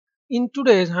In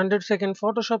today's 100-second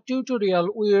Photoshop tutorial,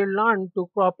 we will learn to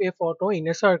crop a photo in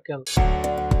a circle.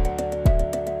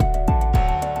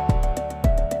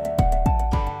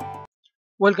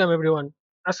 Welcome everyone.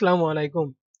 Assalamu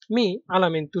alaikum. Me,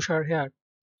 Alamin Tushar here.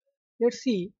 Let's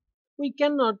see. We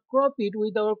cannot crop it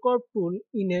with our crop tool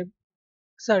in a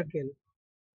circle.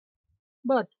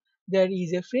 But there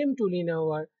is a frame tool in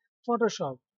our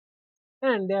Photoshop.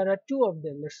 And there are two of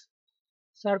them. That's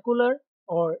circular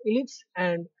or ellipse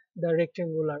and the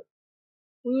rectangular.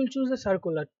 We will choose the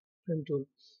circular frame tool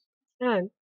and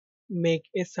make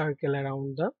a circle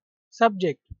around the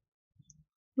subject.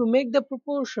 To make the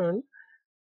proportion,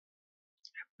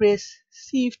 press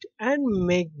shift and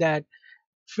make that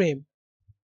frame.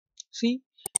 See,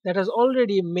 that has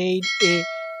already made a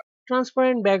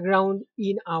transparent background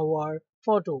in our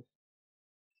photo.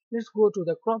 Let's go to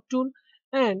the crop tool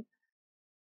and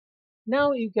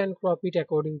now you can crop it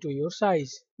according to your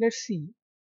size. Let's see.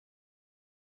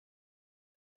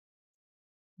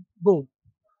 Boom.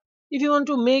 If you want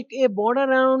to make a border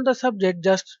around the subject,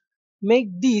 just make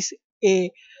this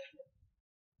a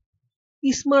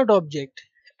smart object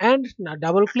and now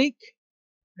double click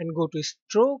and go to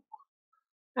stroke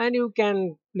and you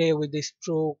can play with the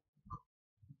stroke.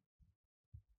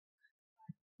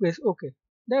 Press OK.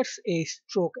 That's a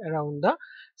stroke around the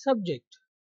subject.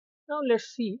 Now let's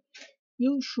see.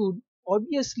 You should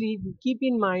obviously keep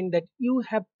in mind that you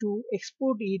have to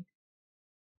export it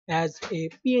as a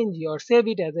PNG or save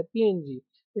it as a PNG.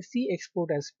 Let's see, export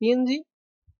as PNG.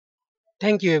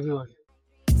 Thank you everyone.